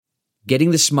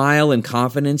Getting the smile and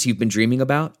confidence you've been dreaming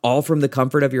about, all from the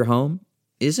comfort of your home,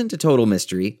 isn't a total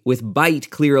mystery with Byte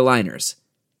clear aligners.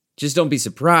 Just don't be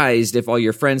surprised if all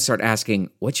your friends start asking,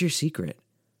 "What's your secret?"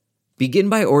 Begin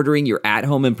by ordering your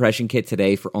at-home impression kit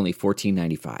today for only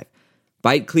 $14.95.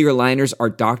 Byte clear aligners are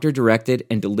doctor-directed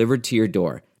and delivered to your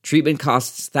door. Treatment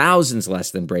costs thousands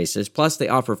less than braces, plus they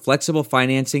offer flexible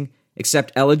financing,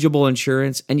 accept eligible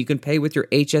insurance, and you can pay with your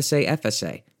HSA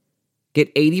FSA. Get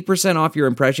 80% off your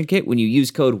impression kit when you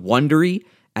use code WONDERY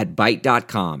at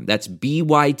Byte.com. That's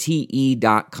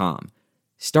BYTE.com.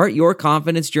 Start your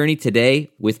confidence journey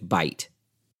today with Byte.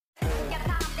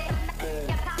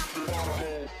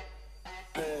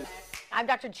 I'm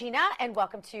Dr. Gina, and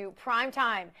welcome to Prime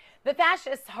Time. The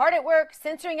fascists hard at work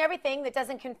censoring everything that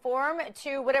doesn't conform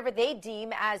to whatever they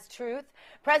deem as truth.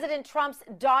 President Trump's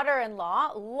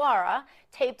daughter-in-law, Laura,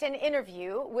 taped an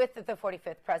interview with the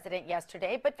 45th president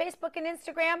yesterday, but Facebook and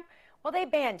Instagram, well, they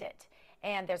banned it.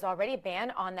 And there's already a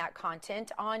ban on that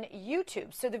content on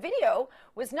YouTube. So the video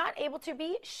was not able to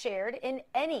be shared in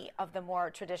any of the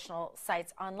more traditional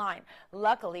sites online.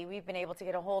 Luckily, we've been able to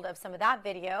get a hold of some of that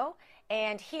video,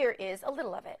 and here is a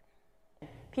little of it.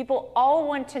 People all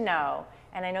want to know,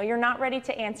 and I know you're not ready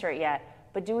to answer it yet,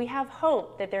 but do we have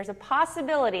hope that there's a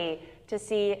possibility to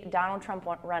see Donald Trump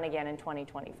run again in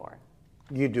 2024?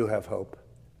 You do have hope.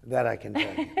 That I can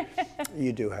tell you.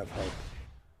 You do have hope.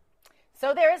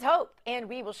 So there is hope, and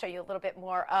we will show you a little bit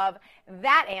more of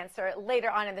that answer later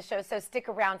on in the show, so stick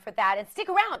around for that. And stick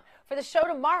around for the show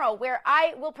tomorrow, where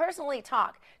I will personally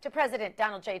talk to President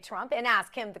Donald J. Trump and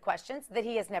ask him the questions that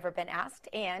he has never been asked.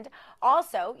 And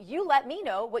also, you let me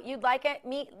know what you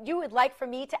would like for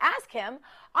me to ask him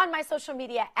on my social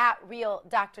media at Real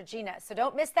Dr. Gina. So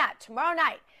don't miss that tomorrow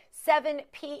night, 7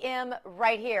 p.m.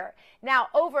 right here. Now,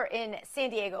 over in San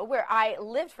Diego, where I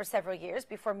lived for several years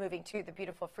before moving to the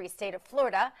beautiful free state of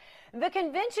Florida, the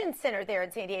convention center there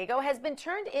in San Diego has been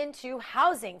turned into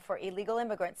housing for illegal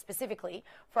immigrants, specifically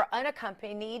for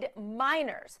unaccompanied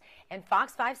minors. And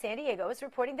Fox 5 San Diego is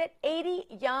reporting that 80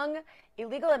 young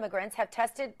illegal immigrants have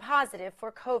tested positive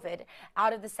for COVID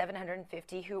out of the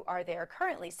 750 who are there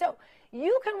currently. So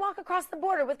you can walk across the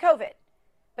border with COVID.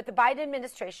 But the Biden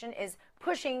administration is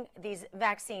pushing these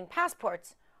vaccine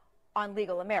passports on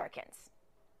legal Americans.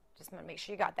 Just want to make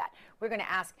sure you got that. We're going to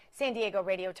ask San Diego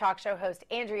radio talk show host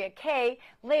Andrea Kaye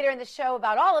later in the show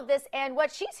about all of this and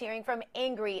what she's hearing from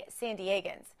angry San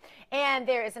Diegans. And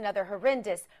there is another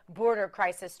horrendous border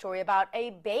crisis story about a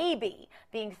baby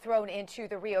being thrown into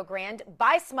the Rio Grande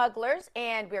by smugglers,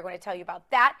 and we're going to tell you about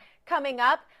that coming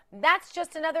up. That's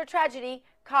just another tragedy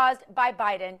caused by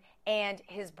Biden and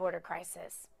his border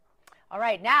crisis. All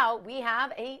right, now we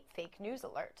have a fake news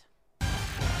alert.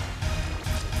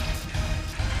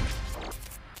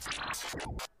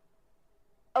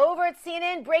 Over at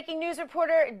CNN, breaking news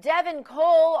reporter Devin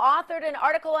Cole authored an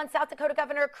article on South Dakota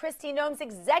Governor Kristi Noem's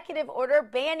executive order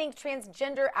banning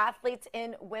transgender athletes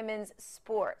in women's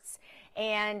sports.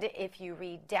 And if you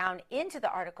read down into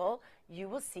the article, you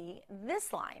will see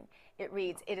this line. It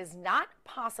reads, "It is not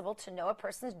possible to know a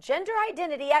person's gender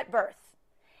identity at birth,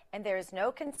 and there is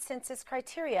no consensus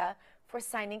criteria for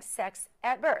assigning sex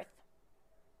at birth."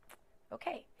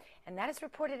 Okay, and that is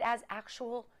reported as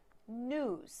actual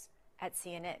news at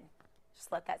CNN.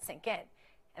 Just let that sink in.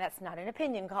 And that's not an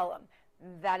opinion column.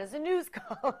 That is a news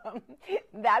column.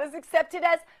 That is accepted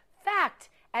as fact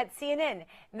at CNN,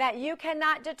 that you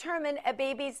cannot determine a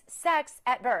baby's sex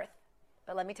at birth.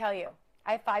 But let me tell you,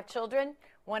 I have 5 children,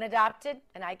 1 adopted,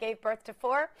 and I gave birth to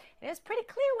 4. And it was pretty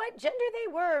clear what gender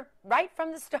they were right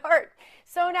from the start.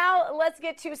 So now let's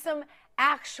get to some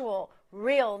actual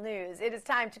real news. It is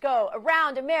time to go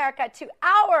around America to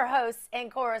our hosts and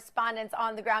correspondents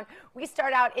on the ground. We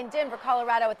start out in Denver,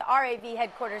 Colorado at the RAV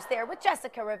headquarters there with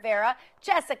Jessica Rivera.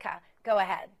 Jessica, go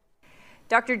ahead.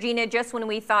 Dr. Gina, just when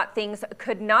we thought things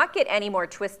could not get any more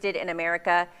twisted in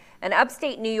America, an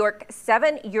upstate New York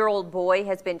 7-year-old boy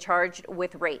has been charged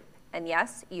with rape. And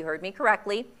yes, you heard me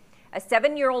correctly. A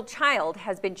 7-year-old child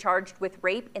has been charged with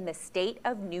rape in the state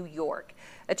of New York.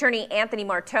 Attorney Anthony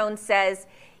Martone says,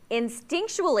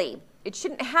 instinctually, it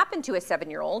shouldn't happen to a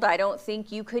 7-year-old. I don't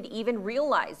think you could even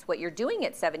realize what you're doing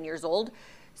at 7 years old.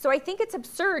 So I think it's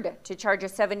absurd to charge a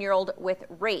 7-year-old with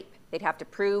rape. They'd have to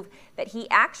prove that he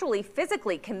actually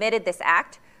physically committed this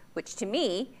act, which to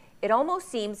me, it almost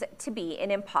seems to be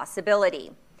an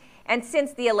impossibility. And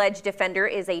since the alleged offender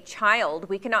is a child,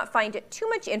 we cannot find too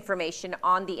much information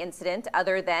on the incident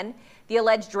other than the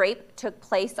alleged rape took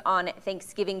place on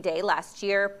Thanksgiving Day last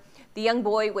year. The young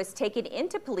boy was taken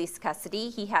into police custody.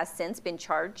 He has since been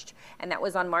charged, and that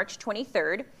was on March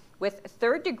 23rd. With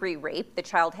third-degree rape, the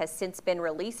child has since been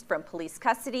released from police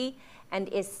custody and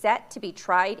is set to be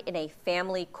tried in a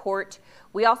family court.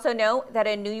 We also know that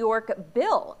a New York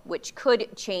bill, which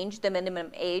could change the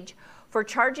minimum age for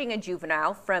charging a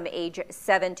juvenile from age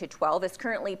 7 to 12, is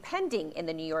currently pending in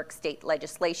the New York state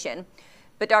legislation.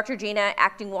 But Dr. Gina,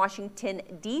 acting Washington,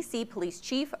 D.C. Police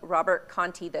Chief Robert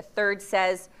Contee III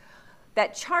says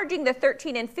that charging the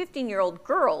 13 and 15-year-old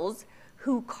girls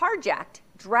who carjacked,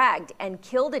 dragged, and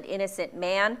killed an innocent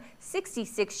man,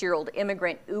 66-year-old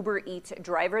immigrant Uber Eats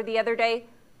driver the other day,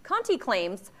 Contee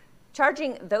claims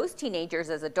charging those teenagers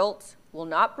as adults will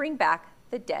not bring back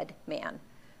the dead man.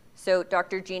 So,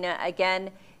 Dr. Gina,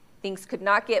 again, things could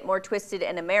not get more twisted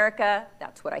in America.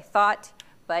 That's what I thought.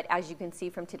 But as you can see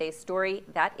from today's story,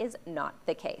 that is not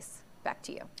the case. Back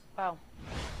to you. Wow.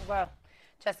 Well,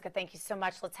 Jessica, thank you so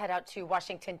much. Let's head out to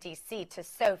Washington, D.C. to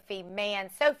Sophie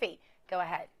Mann. Sophie, go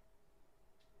ahead.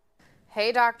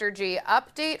 Hey, Dr. G.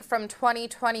 Update from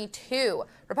 2022.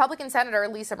 Republican Senator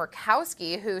Lisa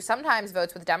Murkowski, who sometimes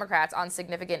votes with Democrats on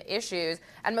significant issues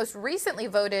and most recently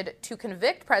voted to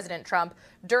convict President Trump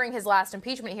during his last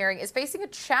impeachment hearing, is facing a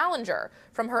challenger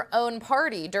from her own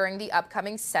party during the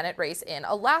upcoming Senate race in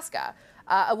Alaska.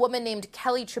 A woman named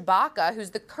Kelly Tshibaka,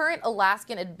 who's the current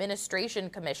Alaskan administration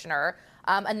commissioner,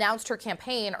 announced her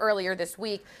campaign earlier this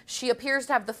week. She appears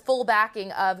to have the full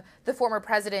backing of the former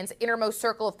president's innermost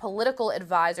circle of political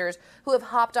advisors who have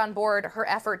hopped on board her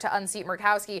effort to unseat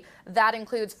Murkowski. That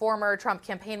includes former Trump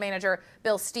campaign manager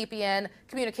Bill Stepien,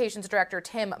 communications director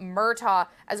Tim Murtaugh,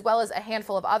 as well as a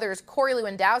handful of others. Corey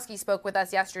Lewandowski spoke with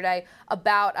us yesterday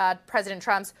about President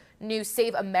Trump's new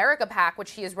Save America PAC,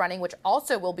 which he is running, which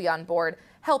also will be on board,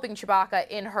 helping Tshibaka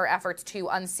in her efforts to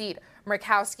unseat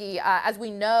Murkowski. As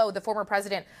we know, the former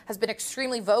president has been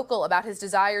extremely vocal about his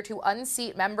desire to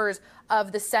unseat members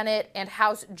of the Senate and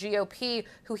House GOP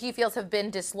who he feels have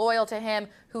been disloyal to him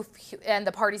and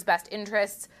the party's best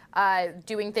interests,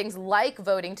 doing things like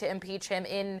voting to impeach him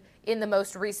in the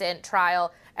most recent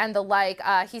trial and the like.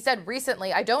 He said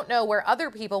recently, "I don't know where other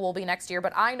people will be next year,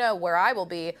 but I know where I will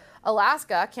be,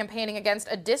 Alaska, campaigning against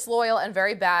a disloyal and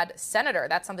very bad senator."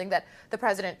 That's something that the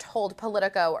president told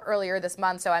Politico earlier this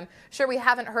month. So I'm sure we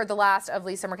haven't heard the last of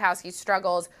Lisa Murkowski's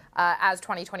struggles as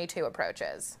 2022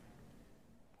 approaches.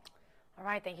 All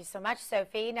right, thank you so much,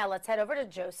 Sophie. Now let's head over to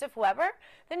Joseph Weber,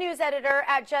 the news editor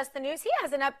at Just the News. He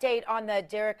has an update on the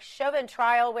Derek Chauvin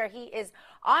trial, where he is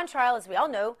on trial, as we all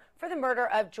know, for the murder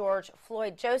of George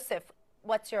Floyd. Joseph,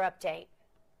 what's your update?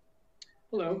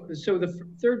 Hello. So the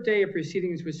third day of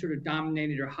proceedings was sort of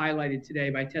dominated or highlighted today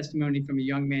by testimony from a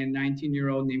young man,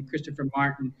 19-year-old named Christopher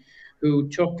Martin, who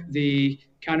took the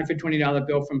counterfeit $20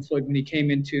 bill from Floyd when he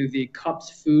came into the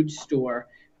Cups food store.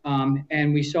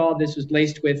 And we saw this was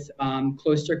laced with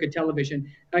closed circuit television.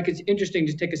 Like, it's interesting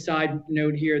to take a side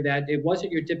note here that it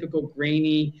wasn't your typical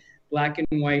grainy, black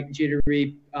and white,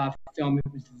 jittery film.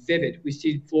 It was vivid. We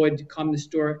see Floyd come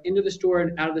into the store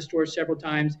and out of the store several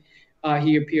times.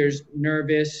 He appears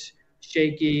nervous,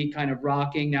 shaky, kind of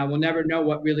rocking. Now, we'll never know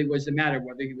what really was the matter,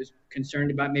 whether he was concerned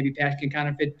about maybe passing a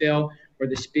counterfeit bill, or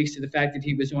this speaks to the fact that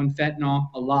he was on fentanyl,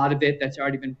 a lot of it that's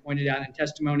already been pointed out in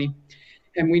testimony.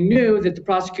 And we knew that the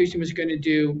prosecution was going to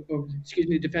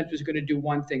the defense was going to do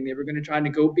one thing. They were going to try to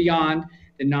go beyond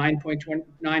the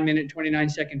 9-minute,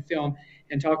 29-second film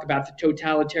and talk about the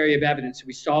totality of evidence.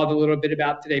 We saw it a little bit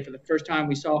about today. For the first time,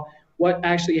 we saw what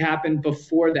actually happened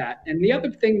before that. And the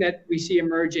other thing that we see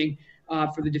emerging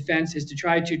for the defense is to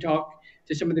try to talk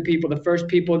to some of the people. The first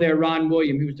people there, Ron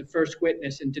Williams, who was the first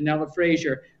witness, and Danella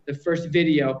Frazier, the first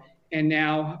video, and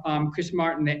now Chris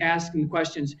Martin. They asked him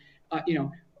questions,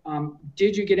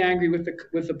 did you get angry with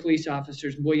the police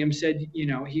officers? Williams said,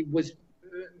 he was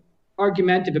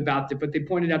argumentative about it, but they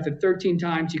pointed out that 13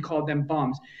 times he called them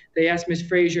bums. They asked Ms.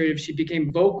 Frazier if she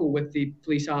became vocal with the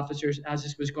police officers as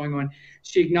this was going on.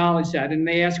 She acknowledged that. And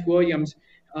they asked Williams,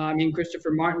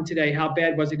 Christopher Martin today, how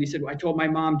bad was it? He said, I told my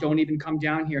mom, don't even come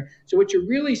down here. So what you're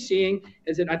really seeing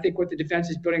is that I think what the defense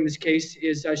is building this case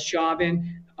is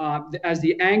Chauvin, as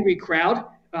the angry crowd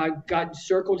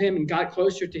circled him and got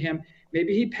closer to him.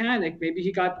 Maybe he panicked. Maybe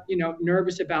he got,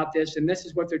 nervous about this. And this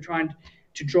is what they're trying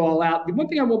to draw out. The one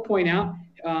thing I will point out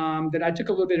that I took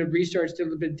a little bit of research, did a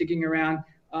little bit of digging around.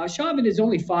 Chauvin is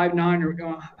only 5'9" or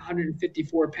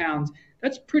 154 pounds.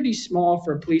 That's pretty small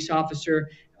for a police officer.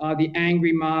 The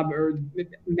angry mob or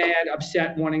mad,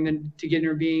 upset, wanting them to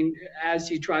intervene as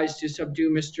he tries to subdue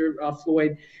Mr.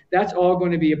 Floyd. That's all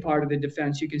going to be a part of the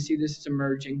defense. You can see this is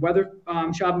emerging. Whether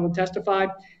Chauvin will testify,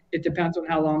 it depends on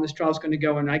how long this trial is going to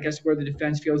go, and I guess where the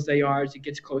defense feels they are as it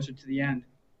gets closer to the end.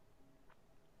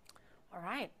 All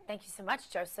right. Thank you so much,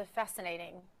 Joseph.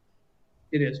 Fascinating.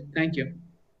 It is. Thank you.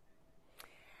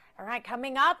 All right,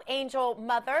 coming up, Angel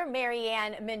mother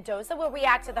Marianne Mendoza will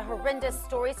react to the horrendous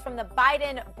stories from the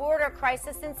Biden border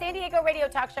crisis. And San Diego radio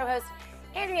talk show host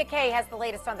Andrea Kaye has the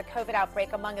latest on the COVID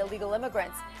outbreak among illegal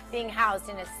immigrants being housed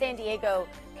in a San Diego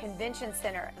convention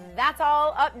center. That's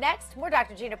all up next. More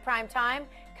Dr. Gina Primetime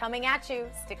coming at you.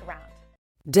 Stick around.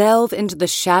 Delve into the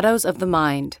shadows of the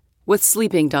mind with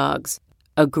Sleeping Dogs,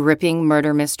 a gripping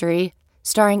murder mystery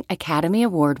starring Academy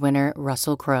Award winner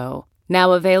Russell Crowe.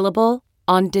 Now available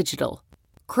on digital.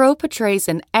 Crowe portrays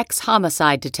an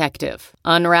ex-homicide detective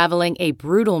unraveling a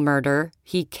brutal murder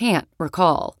he can't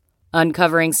recall.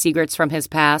 Uncovering secrets from his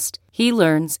past, he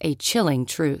learns a chilling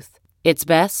truth. It's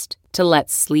best to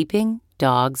let sleeping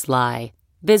dogs lie.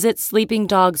 Visit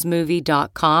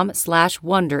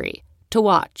sleepingdogsmovie.com/Wondery to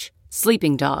watch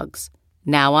Sleeping Dogs,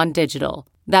 now on digital.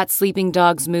 That's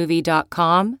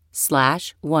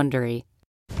sleepingdogsmovie.com/Wondery.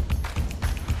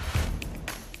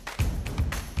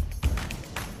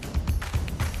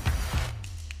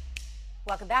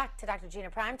 Welcome back to Dr. Gina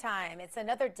Primetime. It's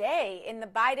another day in the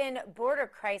Biden border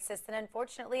crisis, and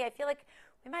unfortunately, I feel like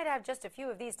we might have just a few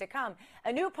of these to come.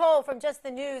 A new poll from Just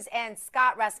the News and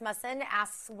Scott Rasmussen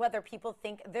asks whether people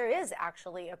think there is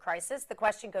actually a crisis. The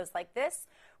question goes like this: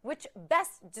 which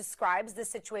best describes the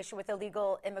situation with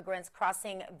illegal immigrants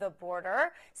crossing the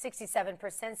border?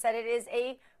 67% said it is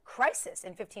a crisis,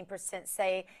 and 15%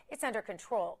 say it's under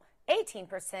control.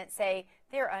 18% say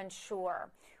they're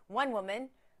unsure. One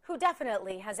woman who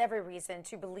definitely has every reason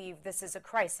to believe this is a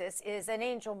crisis is an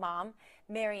Angel mom,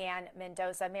 Marianne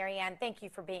Mendoza. Marianne, thank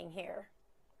you for being here.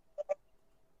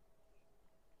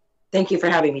 Thank you for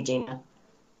having me, Gina.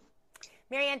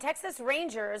 Marianne, Texas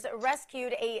Rangers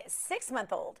rescued a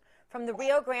 6-month-old from the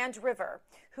Rio Grande River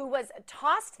who was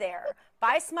tossed there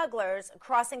by smugglers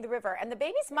crossing the river. And the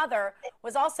baby's mother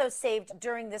was also saved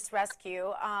during this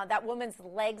rescue. That woman's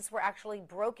legs were actually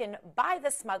broken by the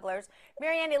smugglers.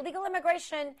 Marianne, illegal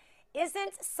immigration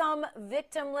isn't some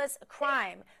victimless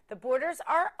crime. The borders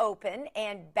are open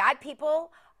and bad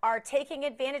people are taking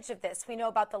advantage of this. We know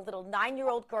about the little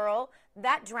 9-year-old girl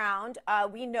that drowned.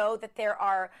 We know that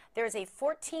there's a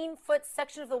 14-foot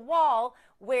section of the wall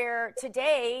where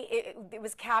today it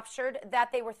was captured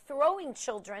that they were throwing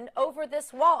children over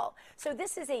this wall. So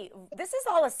this is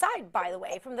all aside, by the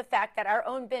way, from the fact that our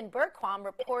own Ben Bergquam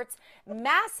reports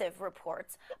massive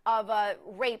reports of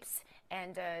rapes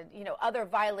and other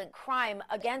violent crime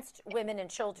against women and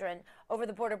children over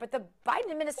the border. But the Biden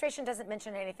administration doesn't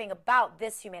mention anything about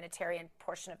this humanitarian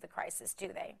portion of the crisis, do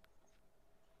they?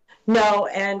 No,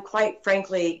 and quite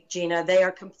frankly, Gina, they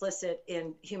are complicit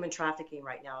in human trafficking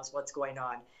right now is what's going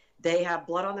on. They have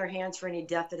blood on their hands for any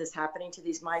death that is happening to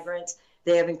these migrants.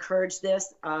 They have encouraged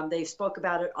this. They spoke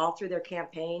about it all through their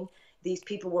campaign. These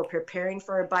people were preparing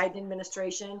for a Biden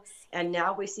administration, and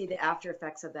now we see the after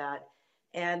effects of that.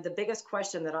 And the biggest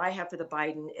question that I have for the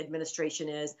Biden administration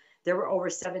is there were over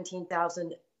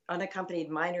 17,000 unaccompanied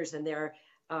minors in their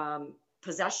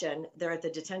possession there at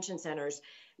the detention centers.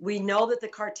 We know that the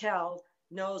cartel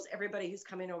knows everybody who's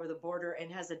coming over the border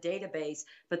and has a database,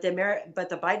 but the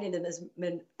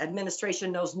Biden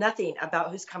administration knows nothing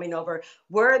about who's coming over.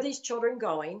 Where are these children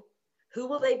going? Who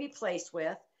will they be placed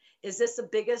with? Is this the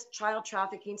biggest child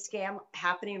trafficking scam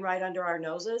happening right under our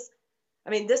noses? I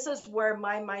mean, this is where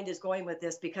my mind is going with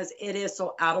this because it is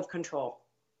so out of control.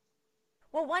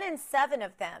 Well, 1 in 7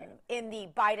 of them in the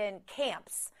Biden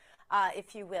camps,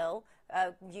 if you will,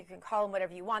 you can call them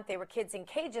whatever you want. They were kids in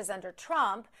cages under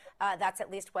Trump. That's at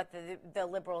least what the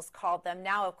liberals called them.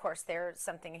 Now, of course, they're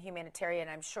something humanitarian.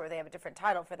 I'm sure they have a different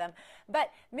title for them.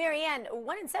 But Marianne,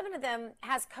 1 in 7 of them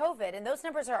has COVID, and those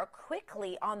numbers are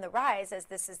quickly on the rise as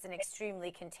this is an extremely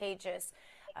contagious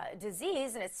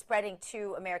disease, and it's spreading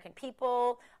to American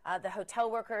people, the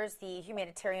hotel workers, the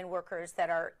humanitarian workers that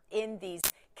are in these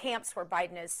camps where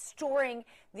Biden is storing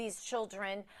these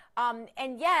children.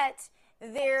 And yet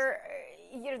there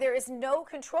is no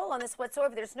control on this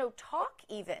whatsoever. There's no talk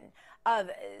even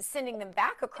of sending them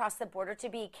back across the border to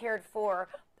be cared for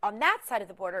on that side of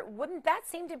the border. Wouldn't that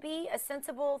seem to be a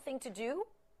sensible thing to do?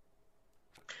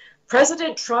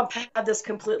 President Trump had this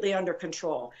completely under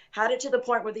control, had it to the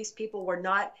point where these people were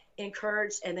not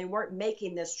encouraged and they weren't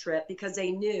making this trip because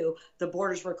they knew the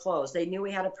borders were closed. They knew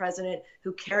we had a president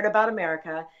who cared about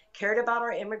America, cared about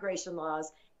our immigration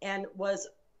laws, and was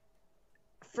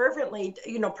fervently,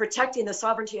 protecting the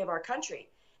sovereignty of our country.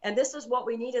 And this is what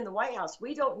we need in the White House.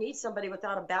 We don't need somebody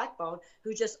without a backbone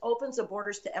who just opens the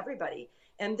borders to everybody.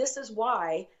 And this is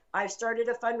why I've started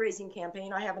a fundraising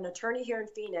campaign. I have an attorney here in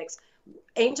Phoenix.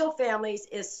 Angel Families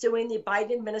is suing the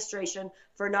Biden administration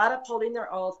for not upholding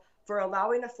their oath, for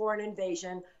allowing a foreign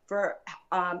invasion, for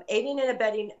aiding and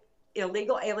abetting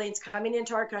illegal aliens coming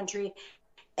into our country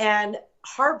and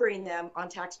harboring them on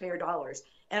taxpayer dollars.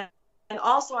 And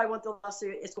also, I want the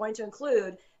lawsuit is going to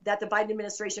include that the Biden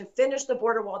administration finished the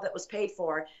border wall that was paid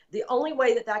for. The only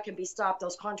way that that can be stopped,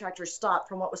 those contractors stopped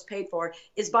from what was paid for,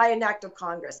 is by an act of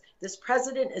Congress. This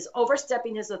president is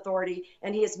overstepping his authority,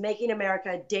 and he is making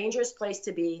America a dangerous place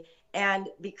to be. And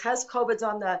because COVID's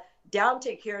on the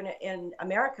downtick here in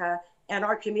America, and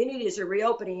our communities are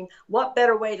reopening, what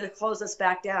better way to close us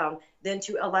back down than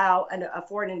to allow a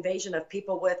foreign invasion of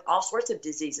people with all sorts of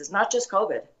diseases, not just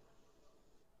COVID?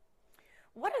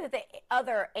 What are the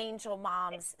other angel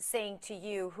moms saying to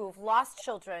you who've lost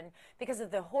children because of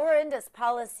the horrendous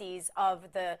policies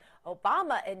of the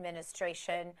Obama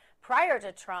administration prior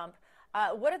to Trump?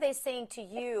 What are they saying to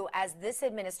you as this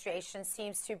administration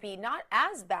seems to be not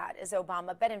as bad as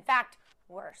Obama, but in fact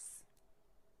worse?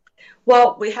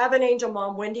 Well, we have an angel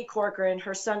mom, Wendy Corcoran.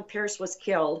 Her son Pierce was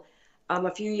killed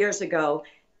a few years ago,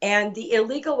 and the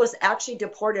illegal was actually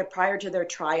deported prior to their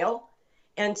trial.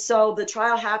 And so the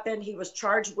trial happened. He was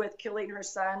charged with killing her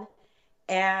son.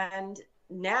 And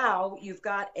now you've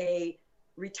got a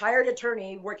retired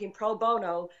attorney working pro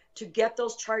bono to get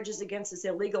those charges against this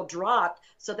illegal dropped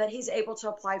so that he's able to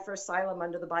apply for asylum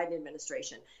under the Biden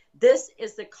administration. This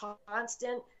is the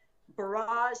constant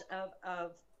barrage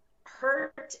of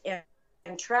hurt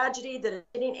and tragedy that is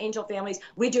hitting angel families.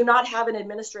 We do not have an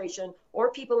administration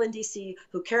or people in DC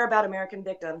who care about American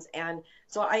victims. And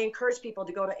so I encourage people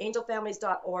to go to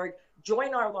angelfamilies.org,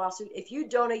 join our lawsuit. If you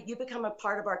donate, you become a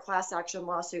part of our class action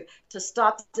lawsuit to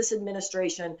stop this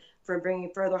administration from bringing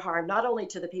further harm, not only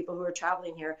to the people who are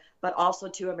traveling here, but also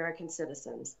to American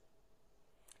citizens.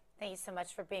 Thank you so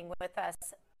much for being with us,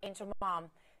 Angel Mom,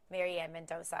 Mary Ann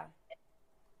Mendoza.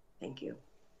 Thank you.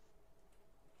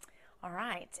 All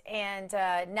right. And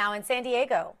now in San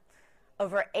Diego,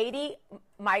 over 80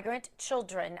 migrant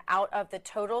children out of the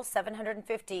total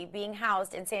 750 being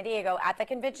housed in San Diego at the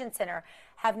convention center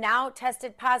have now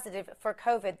tested positive for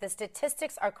COVID. The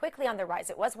statistics are quickly on the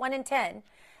rise. It was 1 in 10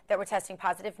 that were testing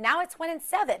positive. Now it's 1 in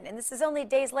 7, and this is only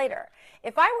days later.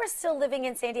 If I were still living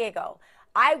in San Diego,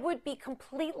 I would be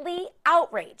completely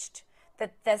outraged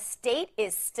that the state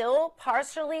is still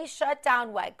partially shut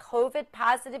down while COVID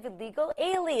positive illegal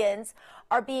aliens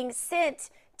are being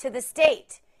sent to the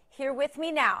state. Here with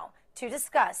me now to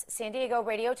discuss, San Diego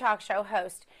radio talk show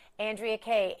host Andrea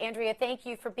Kaye. Andrea, thank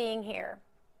you for being here.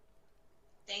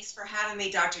 Thanks for having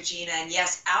me, Dr. Gina. And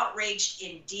yes, outraged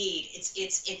indeed.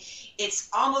 It's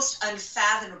almost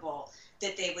unfathomable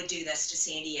that they would do this to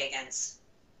San Diegans.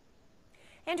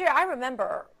 Andrea, I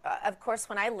remember, of course,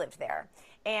 when I lived there.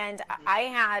 And I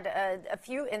had a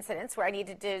few incidents where I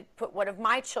needed to put one of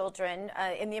my children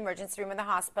in the emergency room in the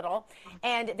hospital,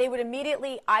 and they would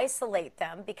immediately isolate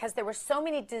them because there were so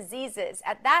many diseases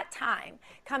at that time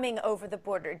coming over the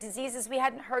border, diseases we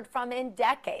hadn't heard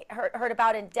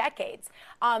about in decades.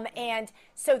 And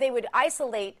so they would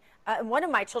isolate. One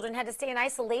of my children had to stay in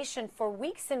isolation for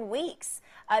weeks and weeks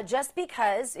just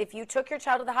because if you took your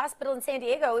child to the hospital in San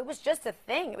Diego, it was just a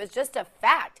thing. It was just a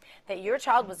fact that your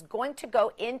child was going to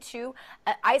go into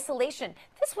isolation.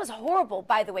 This was horrible,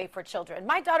 by the way, for children.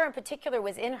 My daughter in particular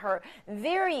was in her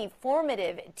very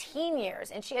formative teen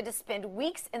years, and she had to spend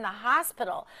weeks in the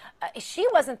hospital. She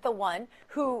wasn't the one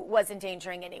who was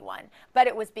endangering anyone, but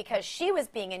it was because she was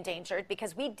being endangered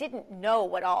because we didn't know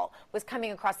what all was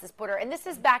coming across this border. And this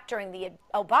is back during the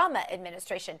Obama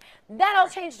administration. That all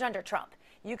changed under Trump.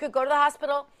 You could go to the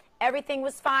hospital. Everything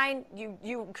was fine.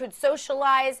 You could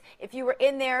socialize if you were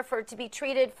in there to be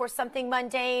treated for something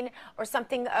mundane or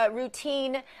something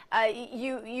routine.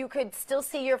 You could still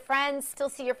see your friends, still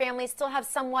see your family, still have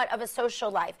somewhat of a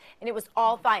social life, and it was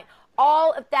all fine.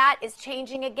 All of that is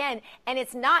changing again, and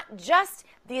it's not just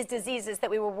these diseases that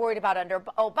we were worried about under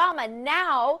Obama.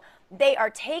 Now they are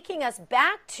taking us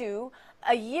back to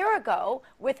a year ago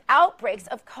with outbreaks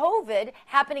of COVID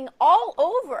happening all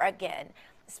over again.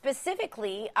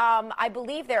 Specifically, I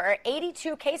believe there are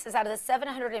 82 cases out of the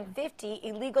 750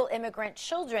 illegal immigrant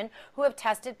children who have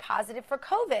tested positive for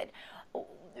COVID.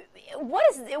 What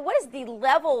is the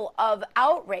level of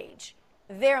outrage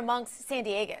there amongst San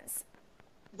Diegans?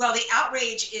 Well, the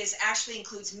outrage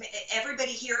includes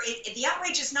everybody here. The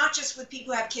outrage is not just with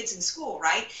people who have kids in school,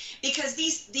 right? Because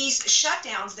these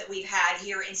shutdowns that we've had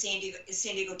here in San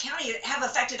Diego County have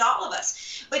affected all of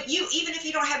us. But even if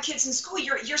you don't have kids in school,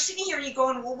 you're sitting here and you're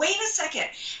going, well, wait a second.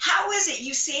 How is it,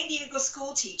 you San Diego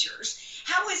school teachers?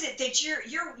 How is it that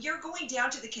you're going down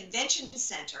to the convention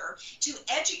center to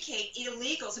educate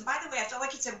illegals? And by the way, I feel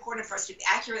like it's important for us to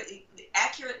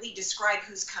accurately describe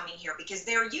who's coming here because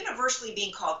they're universally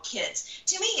being called kids.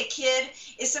 To me, a kid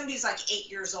is somebody who's like 8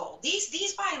 years old.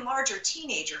 These by and large are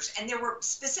teenagers, and they were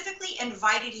specifically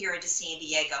invited here into San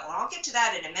Diego, and I'll get to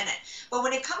that in a minute. But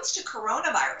when it comes to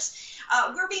coronavirus,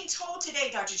 we're being told today,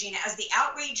 Dr. Gina, as the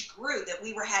outrage grew, that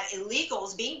we had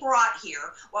illegals being brought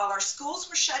here while our schools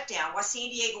were shut down, while San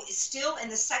Diego is still in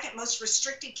the second most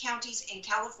restricted counties in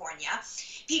California.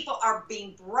 People are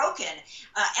being broken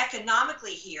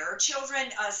economically here.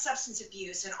 Children, substance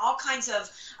abuse, and all kinds of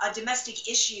domestic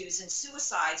issues and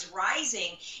suicides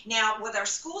rising. Now, with our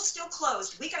schools still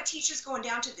closed, we got teachers going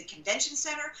down to the convention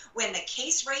center when the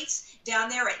case rates down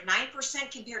there at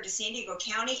 9% compared to San Diego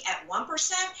County at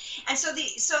 1%. And so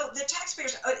the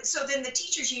taxpayers, so then the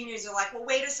teachers unions are like, well,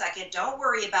 wait a second, don't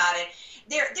worry about it.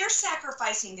 They're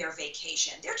sacrificing their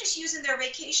vacation. They're just using their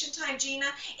vacation time, Gina.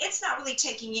 It's not really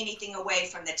taking anything away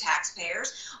from the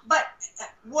taxpayers. But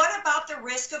what about the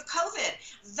risk of COVID?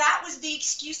 That was the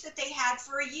excuse that they had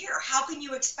for a year. How can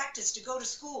you expect us to go to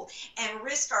school and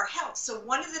risk our health? So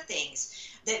one of the things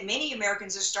that many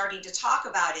Americans are starting to talk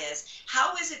about is,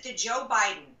 how is it that Joe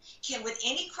Biden can, with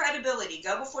any credibility,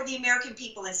 go before the American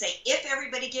people and say, if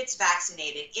everybody gets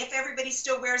vaccinated, if everybody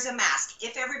still wears a mask,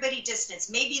 if everybody distance,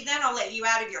 maybe then I'll let you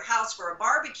out of your house for a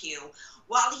barbecue,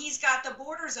 while he's got the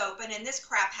borders open and this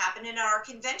crap happening at our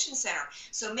convention center.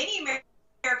 So many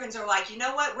Americans are like, you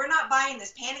know what, we're not buying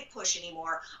this panic push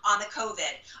anymore on the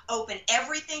COVID. Open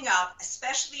everything up,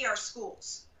 especially our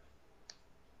schools.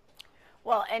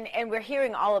 Well, and we're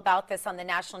hearing all about this on the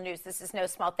national news. This is no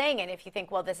small thing. And if you think,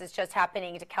 well, this is just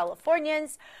happening to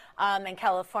Californians, and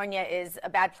California is a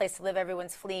bad place to live,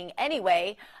 everyone's fleeing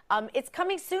anyway, it's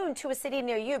coming soon to a city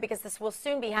near you, because this will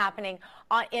soon be happening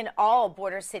in all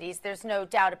border cities. There's no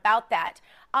doubt about that.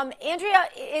 Andrea,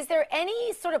 is there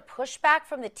any sort of pushback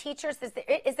from the teachers?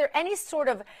 Is there any sort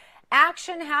of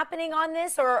action happening on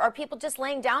this, or are people just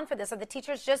laying down for this? Are the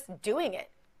teachers just doing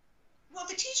it? Well,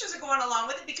 the teachers are going along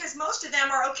with it because most of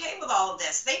them are okay with all of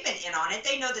this. They've been in on it.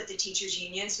 They know that the teachers'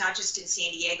 unions, not just in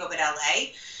San Diego but LA,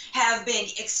 have been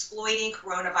exploiting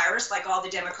coronavirus like all the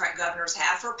Democrat governors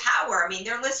have for power. I mean,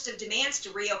 their list of demands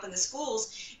to reopen the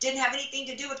schools didn't have anything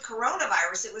to do with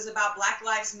coronavirus. It was about Black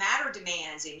Lives Matter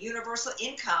demands and universal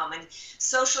income and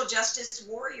social justice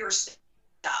warrior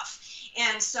stuff.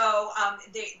 And so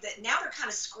now they're kind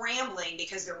of scrambling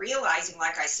because they're realizing,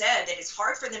 like I said, that it's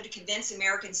hard for them to convince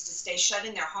Americans to stay shut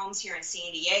in their homes here in San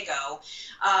Diego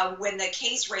when the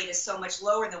case rate is so much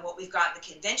lower than what we've got in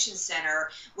the convention center,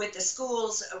 with the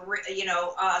schools,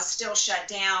 still shut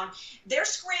down. They're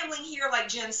scrambling here like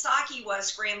Jen Psaki was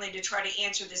scrambling to try to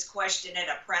answer this question at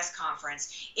a press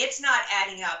conference. It's not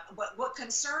adding up. But what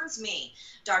concerns me,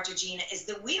 Dr. Gina, is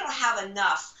that we don't have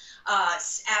enough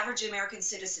average American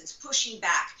citizens pushing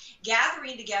back,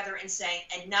 gathering together and saying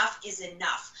enough is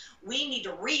enough. We need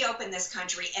to reopen this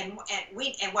country, and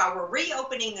while we're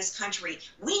reopening this country,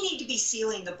 we need to be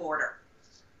sealing the border.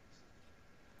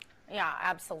 Yeah,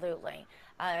 absolutely.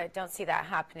 Don't see that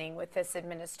happening with this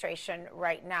administration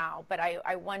right now. But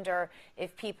I wonder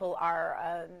if people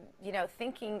are,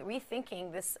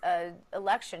 rethinking this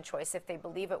election choice, if they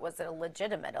believe it was a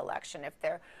legitimate election, if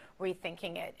they're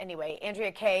rethinking it. Anyway,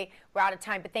 Andrea Kaye, we're out of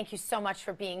time, but thank you so much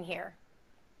for being here.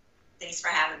 Thanks for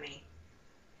having me.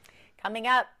 Coming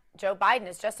up, Joe Biden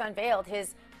has just unveiled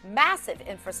his massive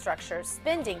infrastructure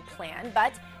spending plan,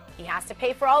 but he has to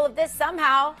pay for all of this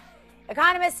somehow.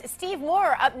 Economist Steve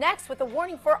Moore up next with a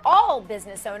warning for all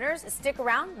business owners. Stick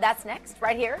around. That's next,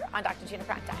 right here on Dr. Gina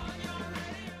Primetime.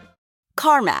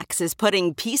 CarMax is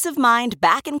putting peace of mind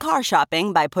back in car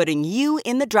shopping by putting you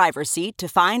in the driver's seat to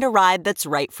find a ride that's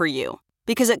right for you.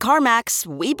 Because at CarMax,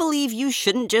 we believe you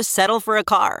shouldn't just settle for a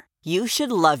car. You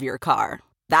should love your car.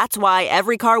 That's why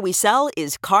every car we sell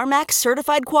is CarMax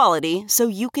certified quality, so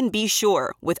you can be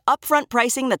sure with upfront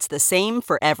pricing that's the same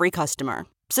for every customer.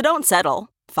 So don't settle.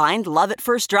 Find love at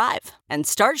first drive and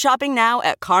start shopping now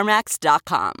at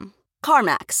CarMax.com.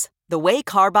 CarMax, the way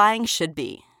car buying should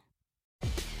be.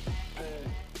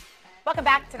 Welcome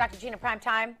back to Dr. Gina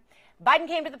Primetime. Biden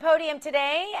came to the podium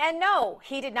today, and no,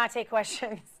 he did not take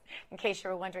questions, in case you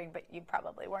were wondering, but you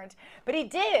probably weren't. But he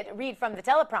did read from the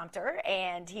teleprompter,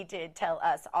 and he did tell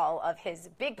us all of his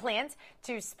big plans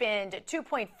to spend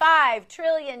 $2.5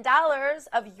 trillion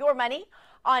of your money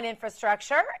on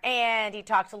infrastructure, and he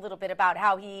talked a little bit about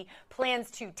how he plans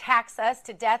to tax us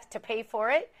to death to pay for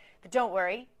it. But don't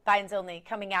worry, Biden's only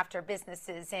coming after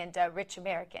businesses and rich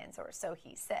Americans, or so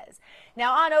he says.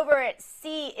 Now on over at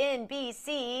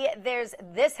CNBC, there's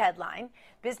this headline: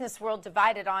 Business world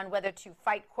divided on whether to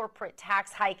fight corporate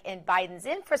tax hike in Biden's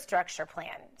infrastructure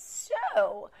plan.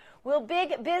 So, will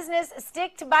big business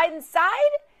stick to Biden's side?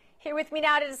 Here with me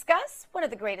now to discuss, one of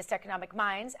the greatest economic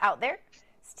minds out there,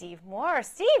 Steve Moore.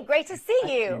 Steve, great to see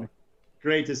you.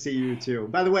 Great to see you too.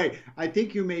 By the way, I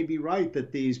think you may be right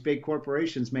that these big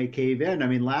corporations may cave in. I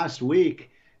mean, last week,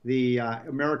 the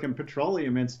American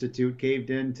Petroleum Institute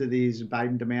caved into these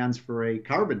Biden demands for a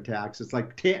carbon tax. It's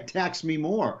like, tax me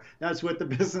more. That's what the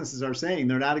businesses are saying.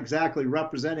 They're not exactly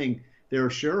representing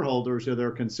their shareholders or their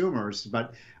consumers.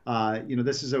 But,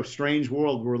 this is a strange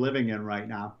world we're living in right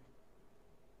now.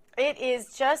 It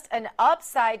is just an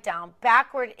upside down,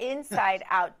 backward, inside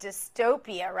out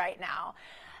dystopia right now.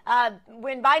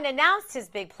 When Biden announced his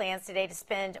big plans today to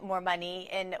spend more money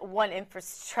in one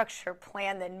infrastructure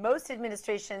plan than most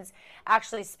administrations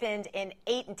actually spend in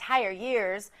 8 entire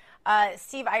years,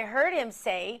 Steve, I heard him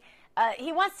say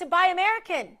he wants to buy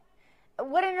American.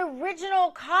 What an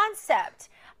original concept.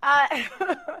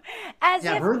 As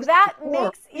if that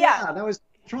makes... Yeah, that was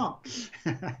Trump.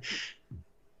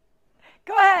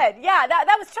 Go ahead. Yeah,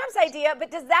 that was Trump's idea, but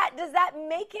does that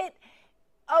make it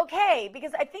okay?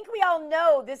 Because I think we all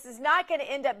know this is not going to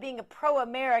end up being a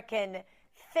pro-American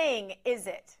thing, is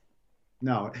it?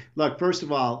 No. Look, first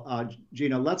of all,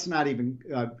 Gina, let's not even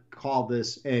call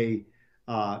this an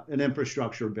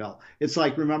infrastructure bill. It's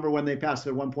like, remember when they passed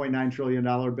their $1.9 trillion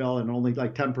bill and only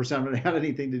like 10% of it had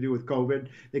anything to do with COVID?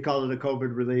 They called it a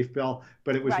COVID relief bill,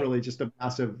 but it was really just a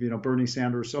massive, Bernie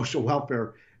Sanders social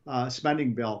welfare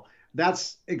spending bill.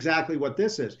 That's exactly what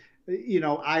this is.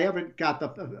 I haven't got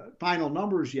the final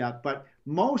numbers yet, but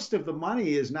most of the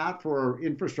money is not for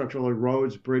infrastructure like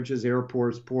roads, bridges,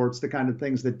 airports, ports, the kind of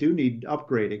things that do need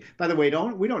upgrading. By the way,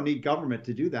 we don't need government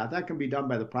to do that. That can be done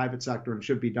by the private sector and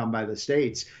should be done by the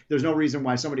states. There's no reason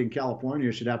why somebody in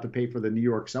California should have to pay for the New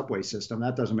York subway system.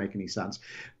 That doesn't make any sense.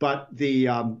 But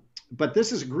but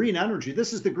this is green energy.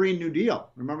 This is the Green New Deal.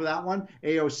 Remember that one?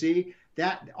 AOC?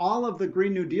 That all of the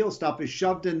Green New Deal stuff is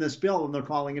shoved in this bill, and they're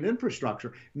calling it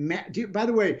infrastructure. By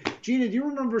the way, Gina, do you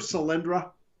remember Solyndra?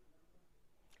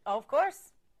 Oh, of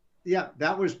course. Yeah,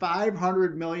 that was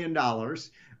 $500 million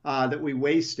that we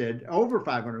wasted, over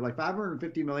 500, like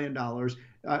 $550 million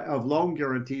of loan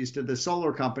guarantees to the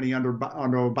solar company under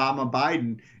Obama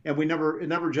Biden, and it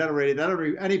never generated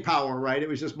any power, right? It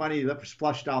was just money that was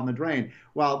flushed down the drain.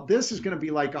 Well, this is going to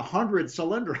be like 100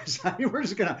 Solyndras. I mean, we're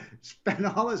just going to spend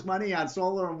all this money on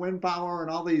solar and wind power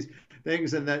and all these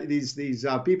things, and these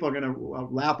people are going to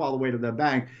laugh all the way to the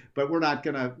bank. But we're not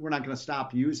going to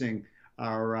stop using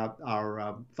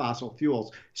our fossil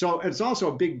fuels. So it's also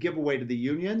a big giveaway to the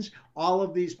unions. All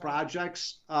of these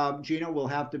projects, Gina, will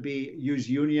have to use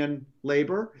union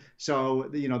labor. So,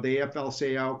 the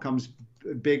AFL-CIO comes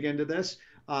big into this.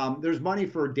 There's money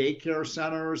for daycare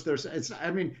centers.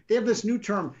 They have this new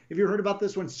term. Have you heard about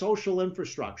this one? Social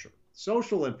infrastructure.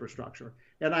 Social infrastructure.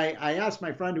 And I asked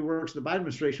my friend who works in the Biden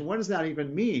administration, what does that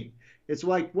even mean? It's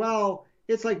like, well,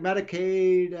 it's like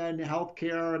Medicaid and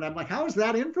healthcare. And I'm like, how is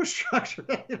that infrastructure?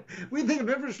 We think of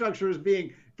infrastructure as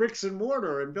being bricks and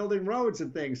mortar and building roads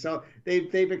and things. So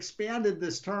they've expanded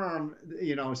this term,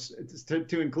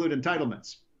 to include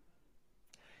entitlements.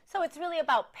 So it's really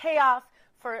about payoff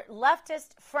for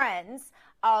leftist friends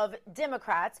of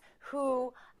Democrats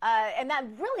who, and that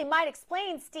really might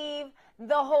explain, Steve,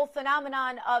 the whole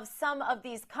phenomenon of some of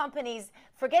these companies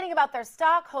forgetting about their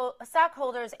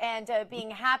stockholders and being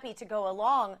happy to go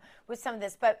along with some of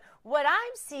this. But what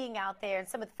I'm seeing out there in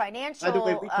some of the financial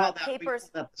papers...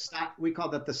 We call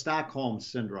that the Stockholm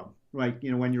syndrome, right?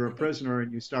 When you're a prisoner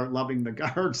and you start loving the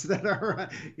guards that are,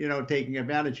 taking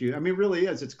advantage of you. I mean, it really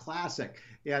is. It's classic.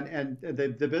 And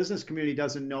the business community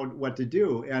doesn't know what to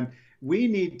do. And we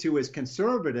need to, as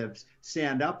conservatives,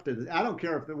 stand up to this. I don't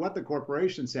care what the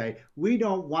corporations say. We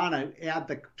don't want to add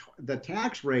the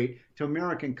tax rate to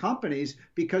American companies,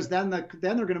 because then they're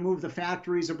going to move the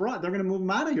factories abroad. They're going to move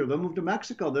them out of here. They'll move to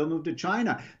Mexico. They'll move to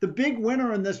China. The big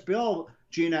winner in this bill,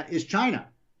 Gina, is China.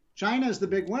 China is the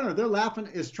big winner. They're laughing,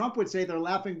 as Trump would say, they're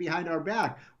laughing behind our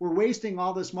back. We're wasting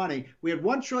all this money. We had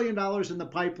 $1 trillion in the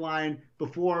pipeline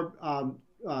before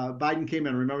Biden came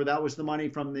in. Remember, that was the money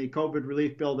from the COVID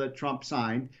relief bill that Trump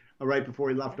signed right before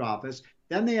he left office.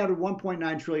 Then they added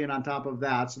 $1.9 trillion on top of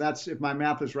that. So that's, if my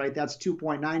math is right, that's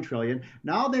 $2.9 trillion.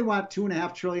 Now they want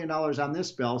 $2.5 trillion on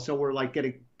this bill. So we're like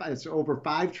it's over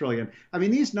 $5 trillion. I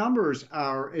mean, these numbers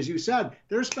are, as you said,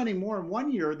 they're spending more in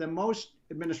 1 year than most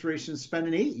administrations spend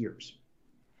in 8 years.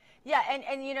 Yeah,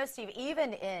 and Steve,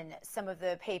 even in some of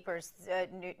the papers,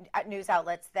 news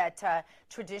outlets that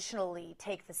traditionally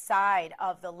take the side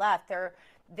of the left,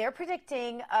 they're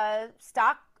predicting a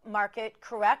stock market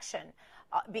correction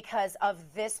because of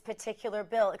this particular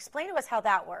bill. Explain to us how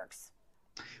that works.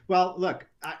 Well, look,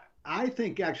 I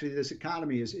think actually this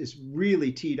economy is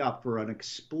really teed up for an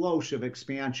explosive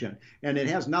expansion, and it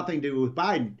has nothing to do with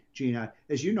Biden, Gina.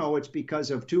 As you know, it's because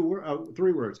of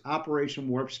three words: Operation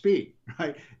Warp Speed.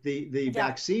 Right? The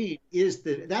vaccine is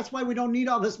that's why we don't need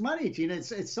all this money, Gina.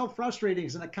 It's so frustrating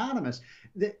as an economist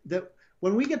that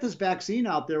when we get this vaccine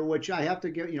out there, which I have to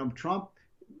get, Trump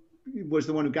was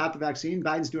the one who got the vaccine.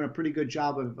 Biden's doing a pretty good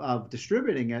job of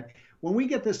distributing it. When we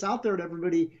get this out there to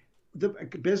everybody, the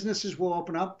businesses will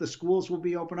open up, the schools will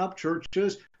be open up,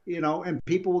 churches, and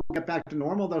people will get back to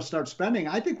normal. They'll start spending.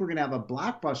 I think we're going to have a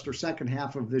blockbuster second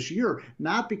half of this year,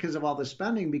 not because of all the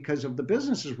spending, because of the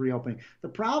businesses reopening. The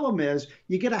problem is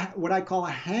you get what I call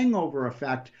a hangover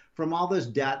effect from all this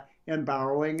debt and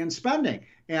borrowing and spending.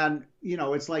 And,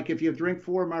 it's like if you drink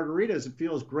 4 margaritas, it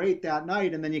feels great that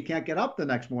night, and then you can't get up the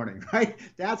next morning, right?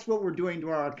 That's what we're doing to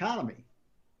our economy.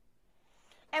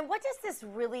 And what does this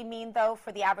really mean, though,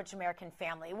 for the average American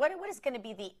family? What is going to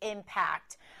be the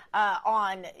impact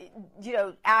on,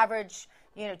 average,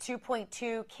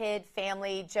 2.2 kid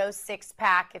family, Joe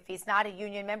Sixpack, if he's not a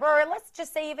union member, or let's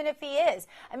just say even if he is?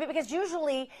 I mean, because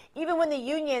usually, even when the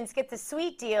unions get the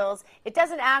sweet deals, it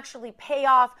doesn't actually pay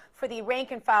off for the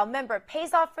rank and file member. It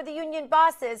pays off for the union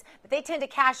bosses, but they tend to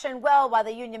cash in well while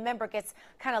the union member gets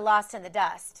kind of lost in the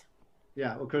dust.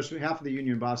 Yeah, well, because half of the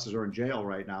union bosses are in jail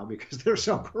right now because they're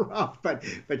so corrupt.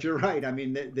 But you're right. I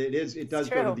mean, it does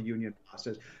go to the union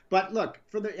bosses. But look,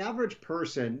 for the average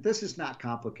person, this is not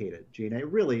complicated, Gina. It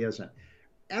really isn't.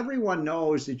 Everyone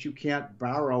knows that you can't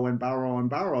borrow and borrow and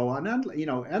borrow on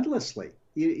endlessly.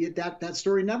 That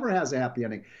story never has a happy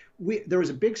ending. There was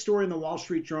a big story in the Wall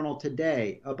Street Journal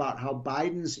today about how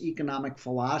Biden's economic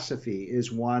philosophy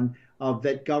is one of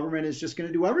that government is just going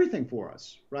to do everything for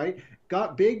us, right?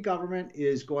 Big government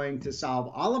is going to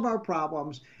solve all of our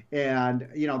problems, and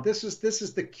this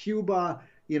is the Cuba,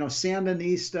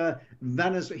 Sandinista,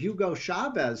 Venezuela, Hugo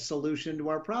Chavez solution to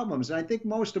our problems. And I think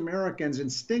most Americans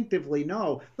instinctively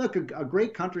know, look, a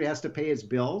great country has to pay its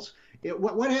bills.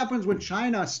 What happens when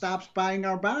China stops buying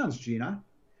our bonds, Gina?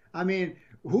 I mean,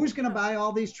 who's going to buy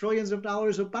all these trillions of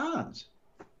dollars of bonds?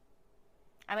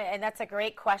 I mean, and that's a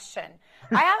great question.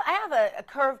 I have a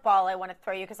curveball I want to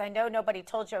throw you because I know nobody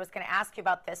told you I was going to ask you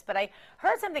about this, but I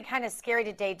heard something kind of scary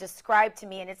today described to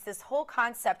me, and it's this whole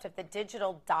concept of the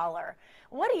digital dollar.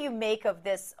 What do you make of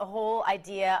this whole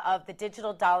idea of the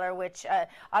digital dollar, which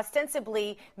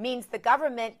ostensibly means the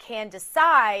government can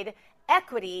decide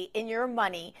equity in your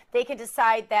money? They can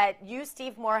decide that you,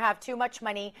 Steve Moore, have too much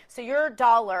money, so your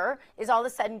dollar is all of a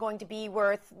sudden going to be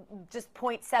worth just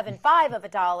 0.75 of a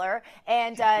dollar,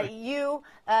 and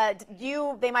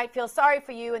they might feel sorry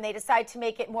for you, and they decide to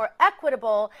make it more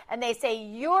equitable, and they say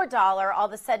your dollar all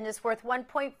of a sudden is worth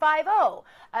 1.50.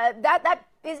 That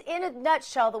is, in a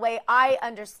nutshell, the way I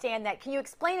understand that. Can you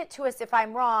explain it to us if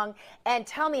I'm wrong, and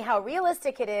tell me how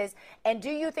realistic it is, and do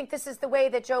you think this is the way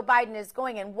that Joe Biden is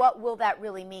going, and what will that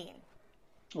really mean?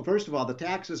 Well, first of all, the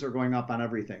taxes are going up on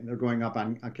everything. They're going up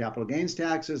on capital gains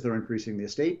taxes. They're increasing the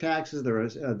estate taxes. There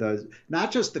is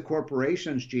not just the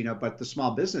corporations, Gina, but the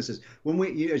small businesses.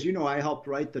 As you know, I helped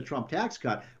write the Trump tax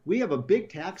cut. We have a big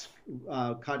tax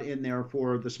cut in there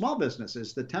for the small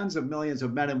businesses, the tens of millions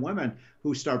of men and women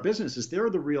who start businesses. They're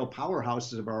the real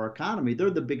powerhouses of our economy. They're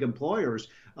the big employers.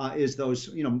 Is those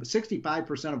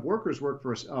 65% of workers work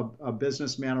for a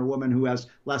businessman or woman who has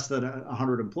less than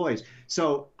 100 employees.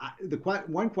 So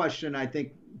one question I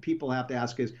think people have to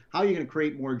ask is, how are you going to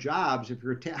create more jobs if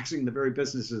you're taxing the very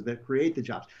businesses that create the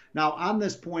jobs? Now, on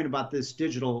this point about this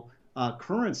digital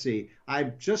currency,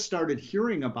 I've just started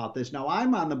hearing about this. Now,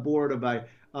 I'm on the board of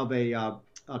a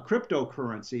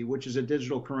cryptocurrency, which is a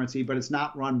digital currency, but it's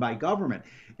not run by government.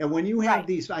 And when you have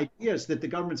these ideas that the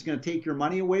government's going to take your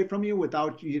money away from you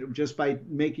without just by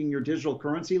making your digital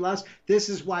currency less, this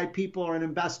is why people are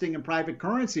investing in private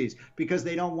currencies, because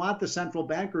they don't want the central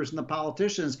bankers and the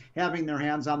politicians having their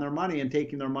hands on their money and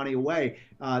taking their money away.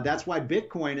 That's why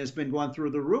Bitcoin has been going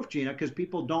through the roof, Gina, because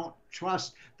people don't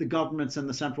trust the governments and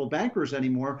the central bankers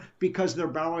anymore because they're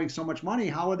borrowing so much money.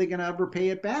 How are they going to ever pay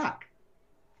it back?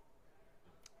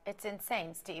 It's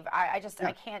insane, Steve. I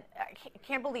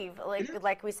can't believe,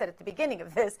 like we said at the beginning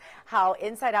of this, how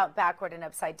inside out, backward, and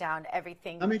upside down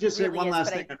everything. Let me just say one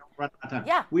last thing. I don't run out of time.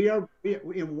 Yeah. We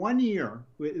in 1 year,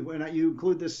 when you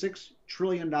include the $6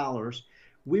 trillion,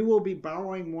 we will be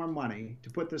borrowing more money,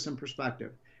 to put this in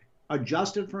perspective,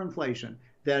 adjusted for inflation,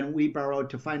 than we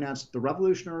borrowed to finance the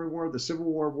Revolutionary War, the Civil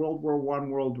War, World War I,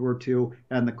 World War II,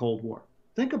 and the Cold War.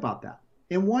 Think about that.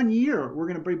 In 1 year, we're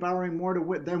going to be borrowing more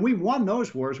than we won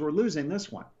those wars. We're losing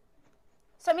this one.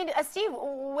 So, I mean, Steve,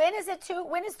 when is too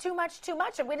much too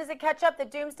much? And when does it catch up? The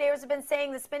doomsdayers have been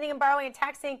saying the spending and borrowing and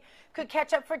taxing could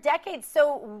catch up for decades.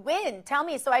 So when? Tell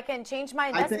me so I can change my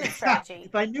investment strategy.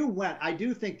 If I knew when, I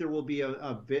do think there will be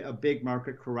a big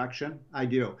market correction. I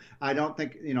do. I don't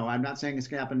think, I'm not saying it's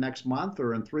going to happen next month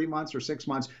or in 3 months or 6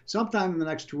 months. Sometime in the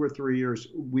next 2 or 3 years,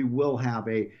 we will have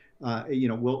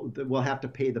we'll have to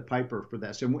pay the piper for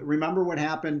this. And remember what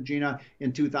happened, Gina,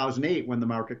 in 2008 when the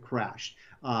market crashed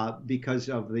because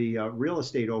of the real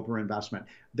estate overinvestment.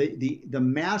 The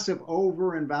massive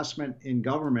overinvestment in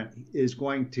government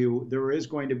there is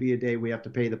going to be a day we have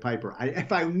to pay the piper.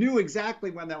 If I knew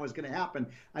exactly when that was going to happen,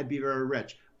 I'd be very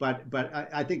rich. But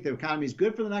I think the economy is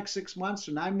good for the next 6 months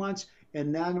or 9 months,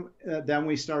 and then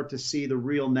we start to see the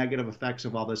real negative effects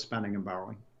of all this spending and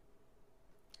borrowing.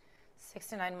 6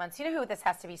 to 9 months. You know who this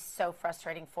has to be so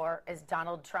frustrating for is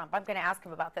Donald Trump. I'm going to ask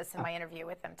him about this in my interview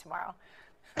with him tomorrow.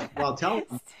 Well, tell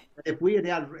him, if we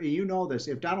had,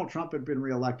 if Donald Trump had been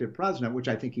reelected president, which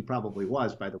I think he probably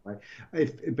was, by the way,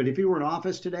 but if he were in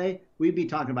office today, we'd be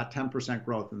talking about 10%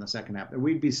 growth in the second half.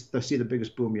 We'd see the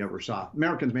biggest boom you ever saw.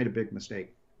 Americans made a big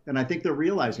mistake. And I think they're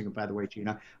realizing it, by the way,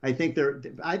 Gina. I think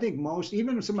most,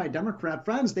 even some of my Democrat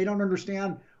friends, they don't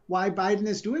understand why Biden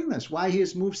is doing this, why he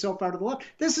has moved so far to the left.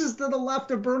 This is to the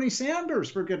left of Bernie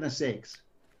Sanders, for goodness sakes.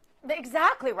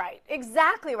 Exactly right.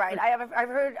 Exactly right.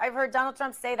 I've heard Donald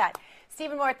Trump say that.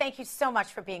 Stephen Moore, thank you so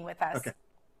much for being with us. Okay.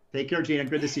 Take care, Gina.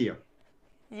 Good to see you.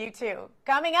 You too.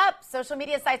 Coming up, social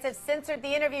media sites have censored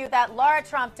the interview that Lara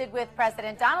Trump did with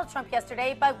President Donald Trump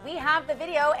yesterday, but we have the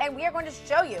video and we are going to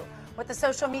show you what the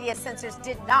social media censors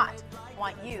did not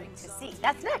want you to see.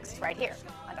 That's next, right here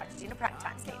on Dr. Gina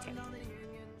Primetime. Stay tuned.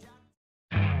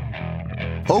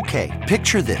 Okay,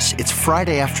 picture this. It's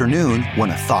Friday afternoon when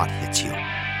a thought hits you.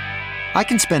 I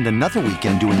can spend another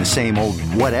weekend doing the same old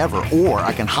whatever, or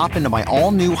I can hop into my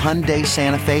all-new Hyundai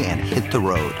Santa Fe and hit the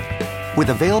road. With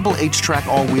available H-Track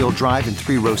all-wheel drive and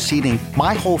 3-row seating,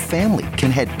 my whole family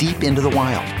can head deep into the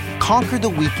wild. Conquer the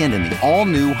weekend in the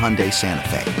all-new Hyundai Santa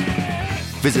Fe.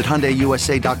 Visit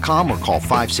HyundaiUSA.com or call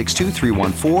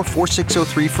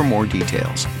 562-314-4603 for more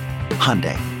details.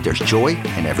 Hyundai, there's joy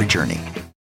in every journey.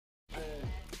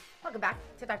 Welcome back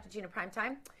to Dr. Gina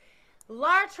Primetime.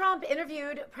 Lara Trump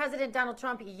interviewed President Donald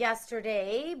Trump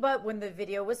yesterday, but when the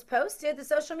video was posted, the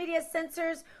social media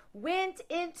censors went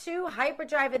into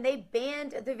hyperdrive and they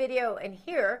banned the video. And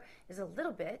here is a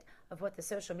little bit of what the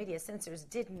social media censors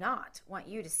did not want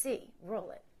you to see.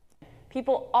 Roll it.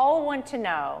 People all want to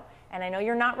know, and I know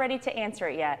you're not ready to answer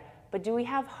it yet, but do we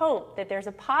have hope that there's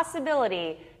a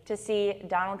possibility to see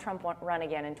Donald Trump run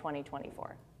again in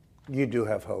 2024? You do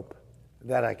have hope.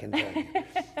 That I can tell you.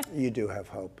 You do have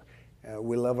hope.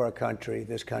 We love our country.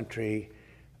 This country,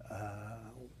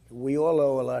 we all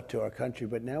owe a lot to our country,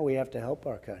 but now we have to help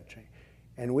our country.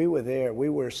 And we were there. We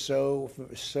were so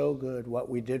good. What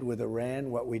we did with Iran,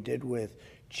 what we did with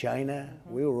China,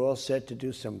 we were all set to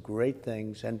do some great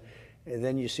things. And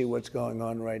then you see what's going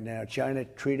on right now. China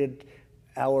treated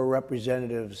our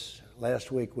representatives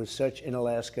last week in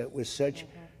Alaska with such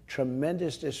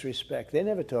tremendous disrespect. They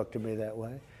never talked to me that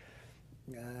way.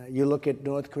 You look at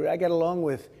North Korea. I got along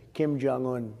with Kim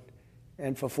Jong-un,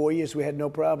 and for 4 years we had no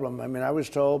problem. I mean, I was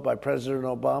told by President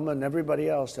Obama and everybody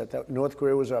else that North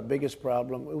Korea was our biggest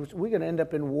problem. We're going to end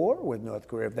up in war with North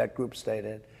Korea if that group stayed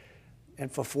in.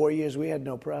 And for 4 years we had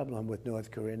no problem with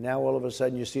North Korea. Now all of a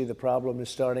sudden you see the problem is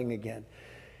starting again.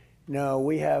 No,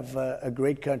 we have a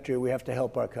great country. We have to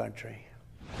help our country.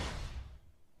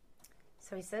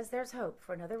 So he says there's hope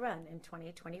for another run in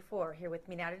 2024. Here with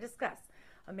me now to discuss.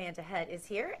 Amanda Head is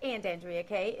here, and Andrea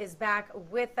Kaye is back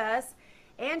with us.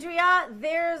 Andrea,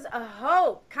 there's a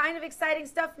hope. Kind of exciting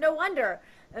stuff. No wonder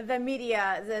the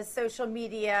media, the social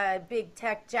media, big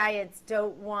tech giants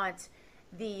don't want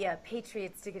the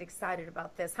Patriots to get excited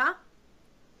about this, huh?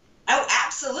 Oh,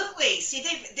 absolutely. See,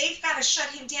 they've got to shut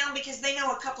him down because they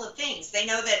know a couple of things. They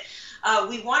know that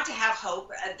we want to have hope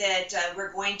that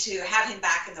we're going to have him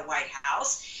back in the White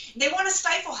House. They want to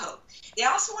stifle hope. They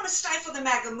also want to stifle the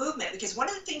MAGA movement because one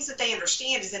of the things that they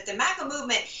understand is that the MAGA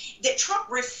movement that Trump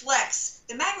reflects,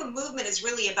 the MAGA movement is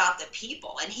really about the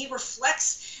people, and he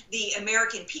reflects the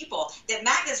American people. That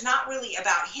MAGA is not really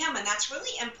about him, and that's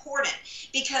really important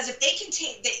because if they can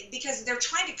because they're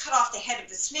trying to cut off the head of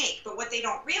the snake, but what they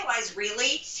don't realize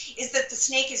really is that the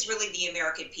snake is really the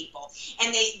American people,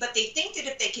 but they think that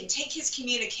if they can take his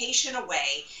communication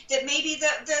away, that maybe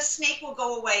the snake will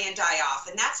go away and die off,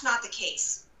 and that's not the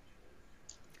case.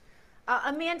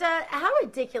 Amanda, how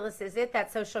ridiculous is it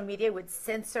that social media would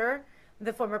censor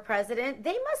the former president?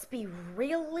 They must be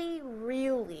really,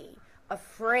 really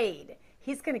afraid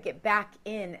he's going to get back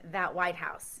in that White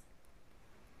House.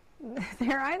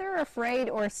 They're either afraid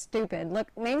or stupid. Look,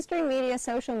 mainstream media,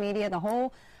 social media, the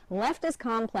whole leftist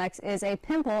complex is a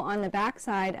pimple on the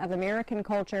backside of American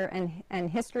culture and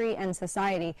history and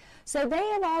society. So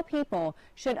they, of all people,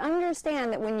 should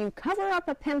understand that when you cover up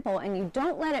a pimple and you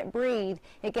don't let it breathe,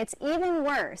 it gets even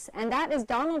worse. And that is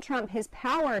Donald Trump. His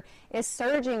power is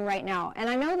surging right now. And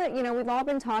I know that, we've all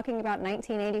been talking about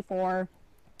 1984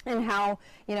 and how,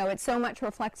 it so much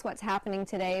reflects what's happening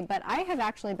today. But I have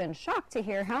actually been shocked to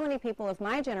hear how many people of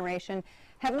my generation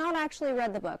have not actually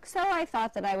read the book. So I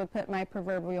thought that I would put my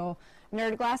proverbial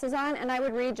nerd glasses on and I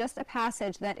would read just a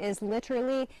passage that is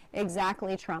literally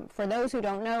exactly Trump. For those who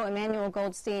don't know, Emmanuel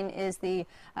Goldstein is the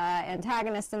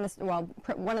antagonist in this,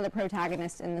 one of the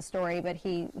protagonists in the story, but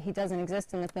he doesn't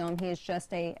exist in the film. He is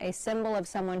just a symbol of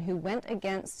someone who went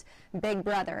against Big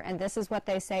Brother, and this is what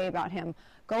they say about him.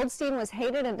 Goldstein was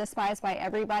hated and despised by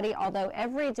everybody, although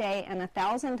every day and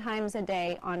 1,000 times a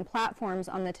day on platforms,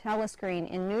 on the telescreen,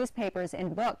 in newspapers,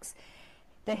 in books,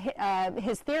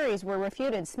 his theories were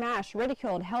refuted, smashed,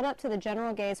 ridiculed, held up to the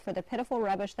general gaze for the pitiful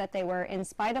rubbish that they were. In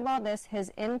spite of all this,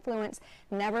 his influence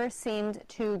never seemed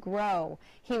to grow.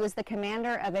 He was the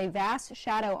commander of a vast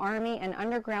shadow army, an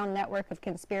underground network of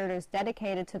conspirators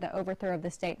dedicated to the overthrow of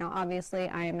the state. Now, obviously,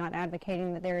 I am not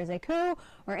advocating that there is a coup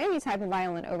or any type of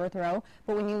violent overthrow,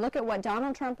 but when you look at what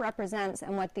Donald Trump represents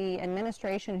and what the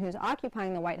administration who's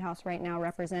occupying the White House right now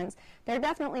represents, there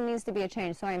definitely needs to be a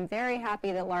change. So I'm very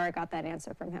happy that Laura got that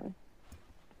answer from him.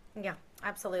 Yeah,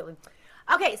 absolutely.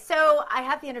 Okay, so I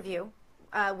have the interview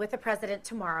with the president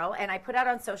tomorrow, and I put out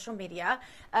on social media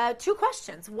 2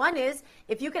 questions. One is,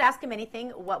 if you could ask him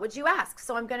anything, what would you ask?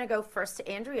 So I'm going to go first to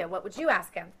Andrea. What would you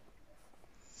ask him?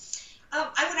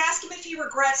 I would ask him if he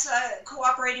regrets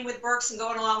cooperating with Birx and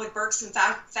going along with Birx and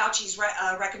Fauci's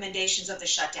recommendations of the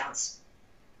shutdowns.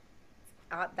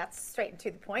 That's straight and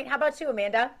to the point. How about you,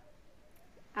 Amanda?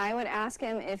 I would ask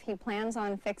him if he plans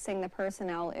on fixing the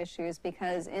personnel issues,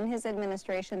 because in his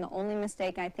administration, the only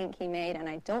mistake I think he made, and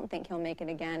I don't think he'll make it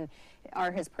again,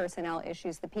 are his personnel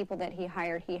issues. The people that he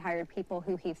hired people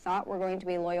who he thought were going to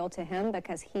be loyal to him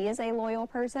because he is a loyal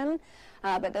person,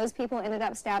 but those people ended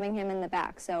up stabbing him in the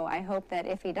back. So I hope that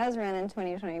if he does run in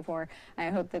 2024, I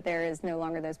hope that there is no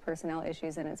longer those personnel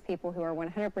issues, and it's people who are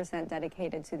 100%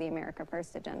 dedicated to the America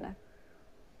First agenda.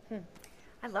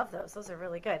 I love those. Those are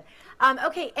really good.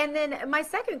 Okay, and then my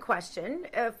second question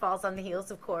falls on the heels,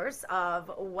 of course,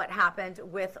 of what happened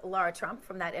with Lara Trump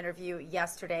from that interview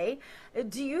yesterday.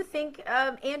 Do you think,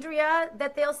 Andrea,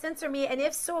 that they'll censor me? And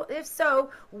if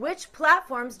so, which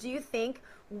platforms do you think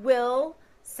will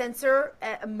censor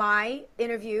my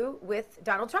interview with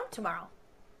Donald Trump tomorrow?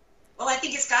 Well, I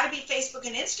think it's got to be Facebook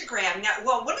and Instagram. Now,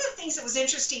 well, one of the things that was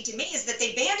interesting to me is that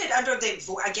they banned it under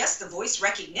the voice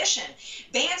recognition.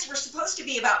 Bans were supposed to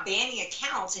be about banning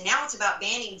accounts, and now it's about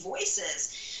banning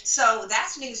voices. So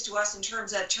that's news to us in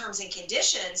terms of terms and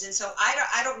conditions. And so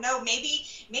I don't know. Maybe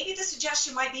the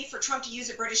suggestion might be for Trump to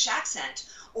use a British accent,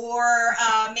 or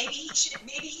maybe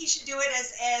he should do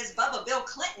it as Bubba Bill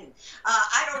Clinton.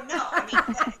 I don't know.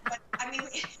 I mean,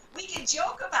 we can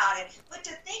joke about it, but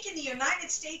to think in the United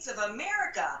States of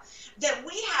America that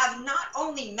we have not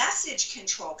only message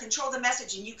control the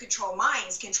message, and you control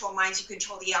minds, you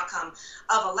control the outcome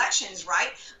of elections, right?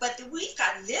 But that we've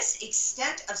got this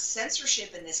extent of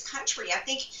censorship in this country. I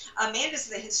think Amanda's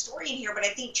the historian here, but I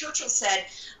think Churchill said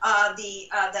the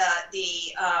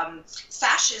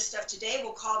fascists of today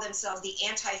will call themselves the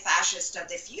anti-fascist of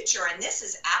the future, and this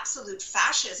is absolute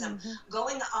fascism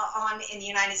going on in the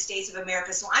United States of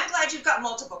America. So I'm glad you've got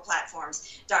multiple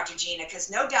platforms, Dr. Gina, because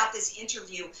no doubt this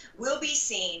interview will be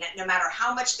seen no matter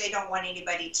how much they don't want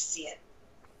anybody to see it.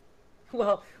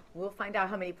 Well, we'll find out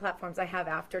how many platforms I have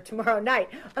after tomorrow night.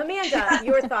 Amanda,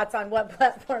 your thoughts on what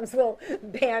platforms will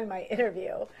ban my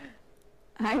interview?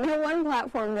 I know one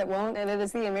platform that won't, and it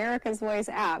is the America's Voice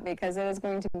app, because it is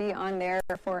going to be on there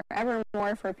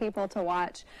forevermore for people to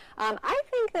watch. I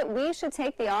think that we should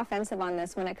take the offensive on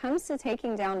this when it comes to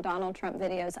taking down Donald Trump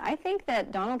videos. I think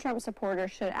that Donald Trump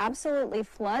supporters should absolutely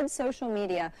flood social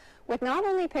media with not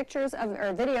only pictures of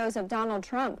or videos of Donald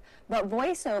Trump, but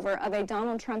voiceover of a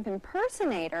Donald Trump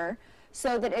impersonator,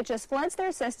 so that it just floods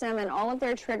their system and all of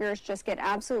their triggers just get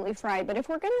absolutely fried. But if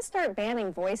we're going to start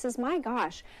banning voices, my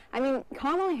gosh. I mean,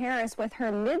 Kamala Harris with her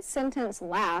mid-sentence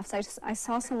laughs. I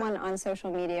saw someone on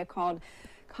social media called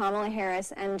Kamala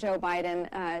Harris and Joe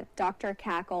Biden Dr.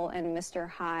 Cackle and Mr.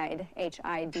 Hyde,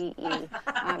 H-I-D-E,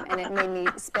 and it made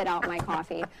me spit out my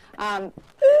coffee. Can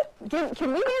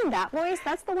we ban that voice?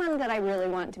 That's the one that I really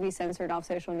want to be censored off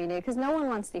social media, because no one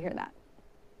wants to hear that.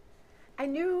 I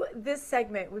knew this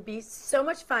segment would be so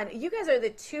much fun. You guys are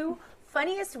the two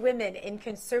funniest women in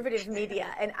conservative media,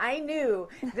 and I knew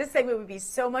this segment would be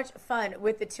so much fun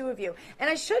with the two of you. And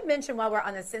I should mention, while we're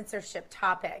on the censorship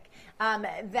topic,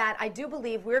 that I do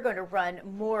believe we're going to run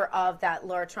more of that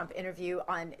Laura Trump interview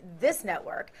on this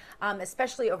network,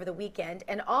 especially over the weekend.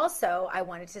 And also, I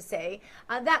wanted to say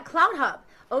that CloutHub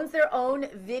owns their own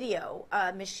video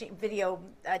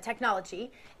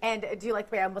technology. And do you like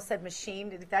the way I almost said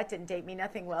machine? That didn't date me,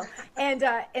 nothing will. And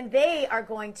they are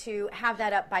going to have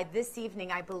that up by this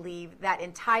evening, I believe, that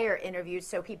entire interview.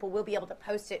 So people will be able to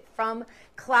post it from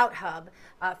CloutHub,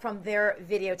 from their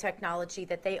video technology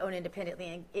that they own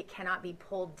independently, and it cannot be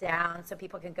pulled down. So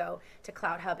people can go to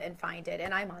CloutHub and find it.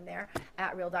 And I'm on there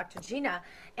at Real Dr. Gina.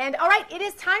 And all right, it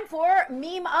is time for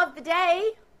Meme of the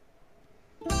Day.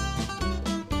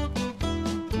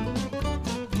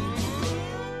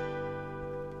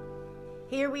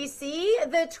 Here we see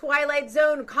the Twilight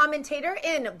Zone commentator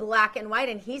in black and white,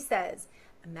 and he says,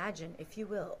 imagine, if you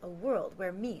will, a world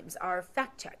where memes are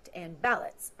fact-checked and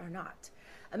ballots are not.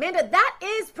 Amanda, that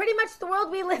is pretty much the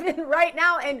world we live in right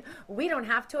now, and we don't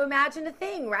have to imagine a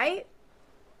thing, right?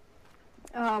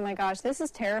 Oh my gosh, this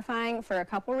is terrifying for a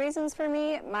couple reasons for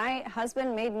me. My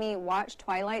husband made me watch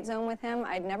Twilight Zone with him.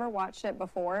 I'd never watched it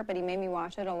before, but he made me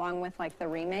watch it along with like the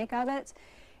remake of it.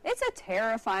 It's a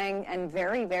terrifying and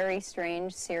very, very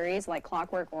strange series like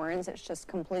Clockwork Orange. It's just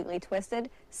completely twisted.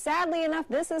 Sadly enough,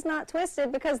 this is not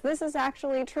twisted because this is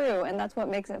actually true, and that's what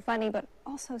makes it funny, but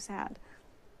also sad.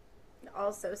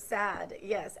 Also sad.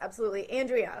 Yes, absolutely.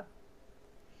 Andrea.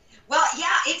 Well, yeah,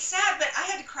 it's sad, but I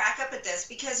had to crack up at this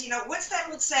because, what's that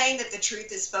old saying that the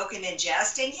truth is spoken in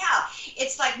jest? And yeah,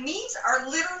 it's like memes are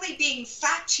literally being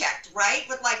fact-checked, right?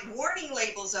 With like warning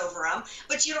labels over them,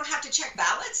 but you don't have to check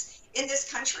ballots in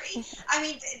this country. I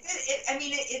mean,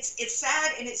 it's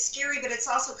sad and it's scary, but it's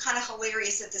also kind of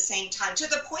hilarious at the same time, to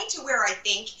the point to where I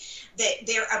think that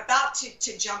they're about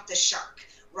to jump the shark,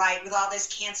 right? With all this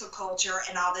cancel culture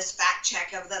and all this fact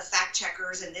check of the fact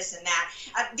checkers and this and that.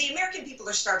 The American people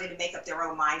are starting to make up their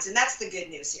own minds, and that's the good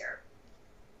news here.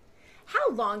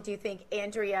 How long do you think,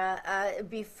 Andrea,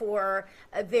 before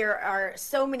there are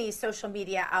so many social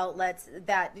media outlets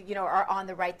that, are on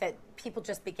the right that people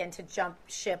just begin to jump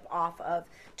ship off of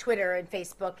Twitter and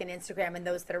Facebook and Instagram and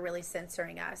those that are really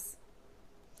censoring us?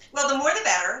 Well, the more the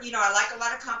better. I like a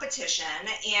lot of competition.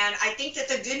 And I think that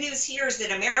the good news here is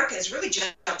that America has really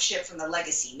jumped ship from the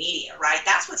legacy media, right?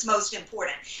 That's what's most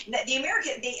important.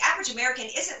 The average American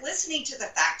isn't listening to the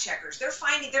fact checkers.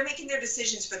 They're making their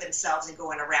decisions for themselves and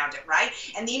going around it, right?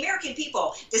 And the American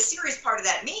people, the serious part of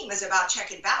that meme is about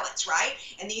checking ballots, right?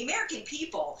 And the American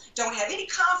people don't have any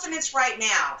confidence right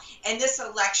now in this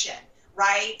election.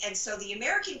 Right? And so the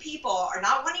American people are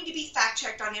not wanting to be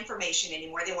fact-checked on information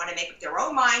anymore. They want to make up their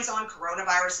own minds on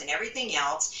coronavirus and everything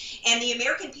else. And the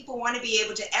American people want to be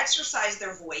able to exercise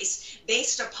their voice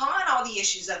based upon all the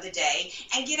issues of the day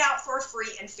and get out for a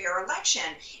free and fair election.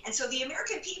 And so the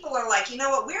American people are like, you know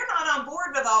what? We're not on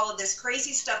board with all of this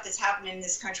crazy stuff that's happening in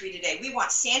this country today. We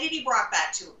want sanity brought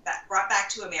back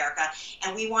to America,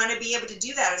 and we want to be able to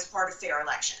do that as part of fair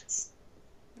elections.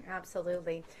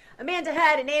 Absolutely. Amanda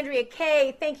Head and Andrea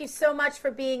Kaye, thank you so much for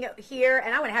being here.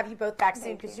 And I want to have you both back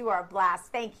soon because you are a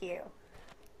blast. Thank you.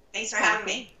 Thanks for having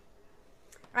me.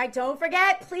 All right, don't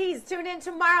forget, please tune in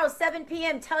tomorrow, 7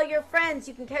 p.m. Tell your friends.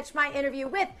 You can catch my interview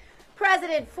with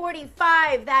President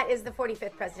 45. That is the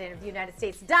 45th President of the United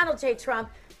States, Donald J. Trump.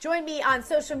 Join me on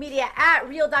social media at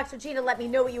Real Dr. Gina. Let me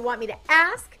know what you want me to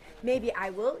ask. Maybe I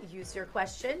will use your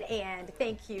question. And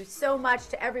thank you so much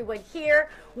to everyone here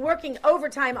working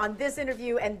overtime on this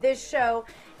interview and this show.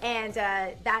 And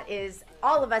that is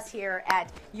all of us here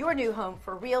at your new home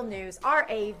for Real News,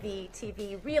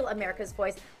 RAV-TV, Real America's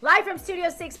Voice. Live from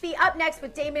Studio 6B, up next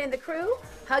with Damon and the crew.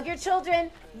 Hug your children,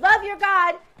 love your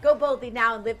God, go boldly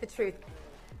now and live the truth.